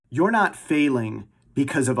You're not failing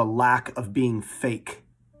because of a lack of being fake.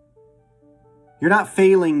 You're not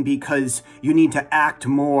failing because you need to act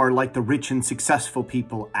more like the rich and successful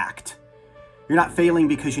people act. You're not failing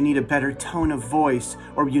because you need a better tone of voice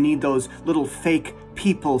or you need those little fake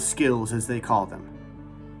people skills, as they call them.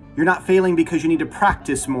 You're not failing because you need to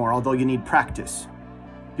practice more, although you need practice.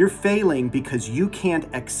 You're failing because you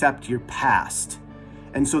can't accept your past,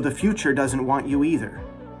 and so the future doesn't want you either.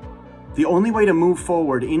 The only way to move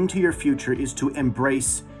forward into your future is to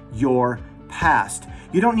embrace your past.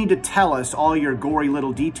 You don't need to tell us all your gory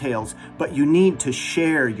little details, but you need to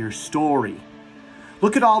share your story.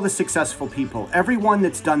 Look at all the successful people, everyone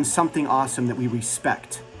that's done something awesome that we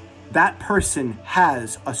respect. That person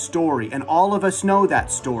has a story, and all of us know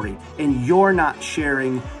that story, and you're not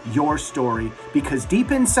sharing your story because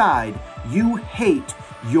deep inside, you hate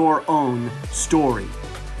your own story.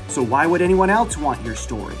 So why would anyone else want your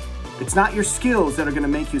story? It's not your skills that are going to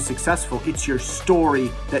make you successful. It's your story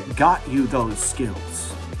that got you those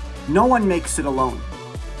skills. No one makes it alone.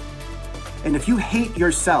 And if you hate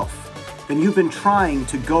yourself, then you've been trying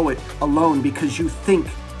to go it alone because you think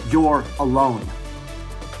you're alone.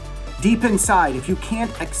 Deep inside, if you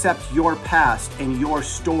can't accept your past and your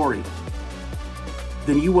story,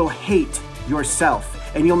 then you will hate yourself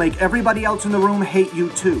and you'll make everybody else in the room hate you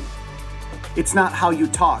too. It's not how you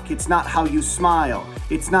talk. It's not how you smile.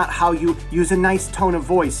 It's not how you use a nice tone of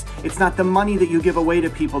voice. It's not the money that you give away to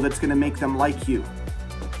people that's going to make them like you.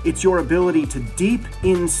 It's your ability to deep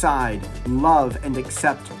inside love and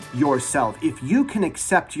accept yourself. If you can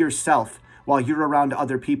accept yourself while you're around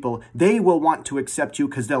other people, they will want to accept you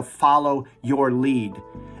because they'll follow your lead.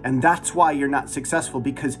 And that's why you're not successful,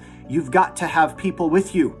 because you've got to have people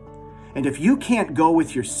with you. And if you can't go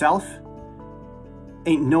with yourself,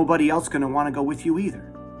 ain't nobody else going to want to go with you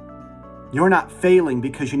either. You're not failing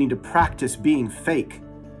because you need to practice being fake.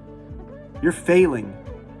 You're failing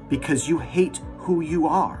because you hate who you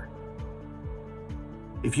are.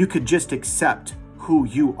 If you could just accept who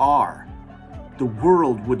you are, the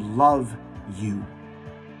world would love you.